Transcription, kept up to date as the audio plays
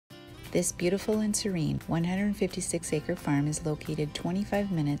This beautiful and serene 156-acre farm is located 25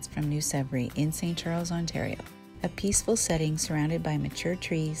 minutes from New Sudbury in St. Charles, Ontario. A peaceful setting surrounded by mature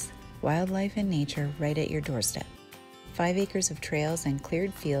trees, wildlife and nature right at your doorstep. 5 acres of trails and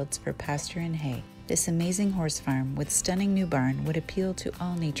cleared fields for pasture and hay. This amazing horse farm with stunning new barn would appeal to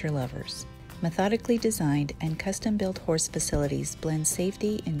all nature lovers. Methodically designed and custom-built horse facilities blend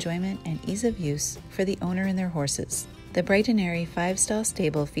safety, enjoyment, and ease of use for the owner and their horses. The bright and airy 5-stall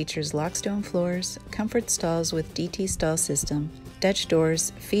stable features lockstone floors, comfort stalls with DT stall system, Dutch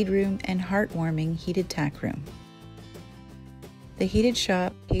doors, feed room, and heartwarming heated tack room. The heated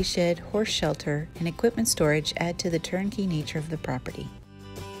shop, hay shed, horse shelter, and equipment storage add to the turnkey nature of the property.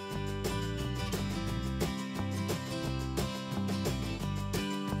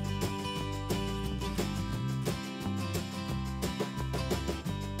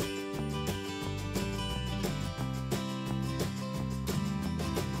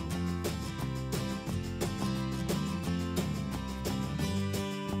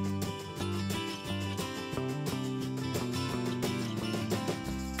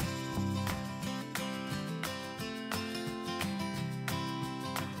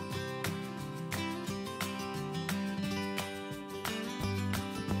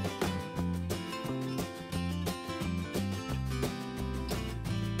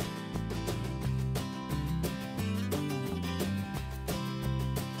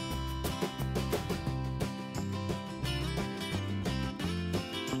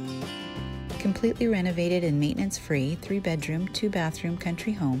 Completely renovated and maintenance-free 3-bedroom, 2-bathroom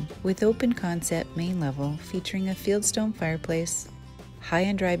country home with open concept main level featuring a fieldstone fireplace, high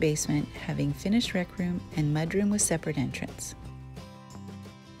and dry basement having finished rec room and mudroom with separate entrance.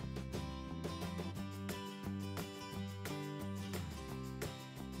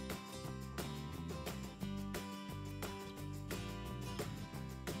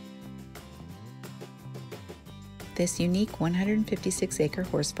 This unique 156-acre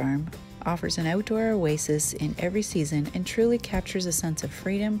horse farm offers an outdoor oasis in every season and truly captures a sense of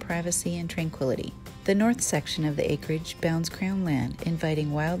freedom, privacy, and tranquility. The north section of the acreage bounds Crown land,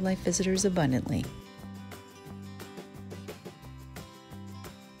 inviting wildlife visitors abundantly.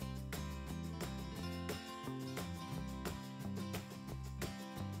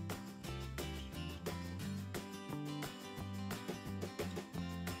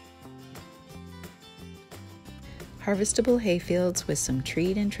 Harvestable hayfields with some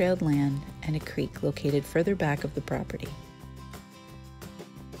treed and trailed land and a creek located further back of the property.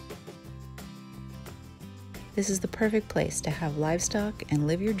 This is the perfect place to have livestock and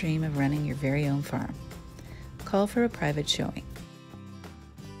live your dream of running your very own farm. Call for a private showing.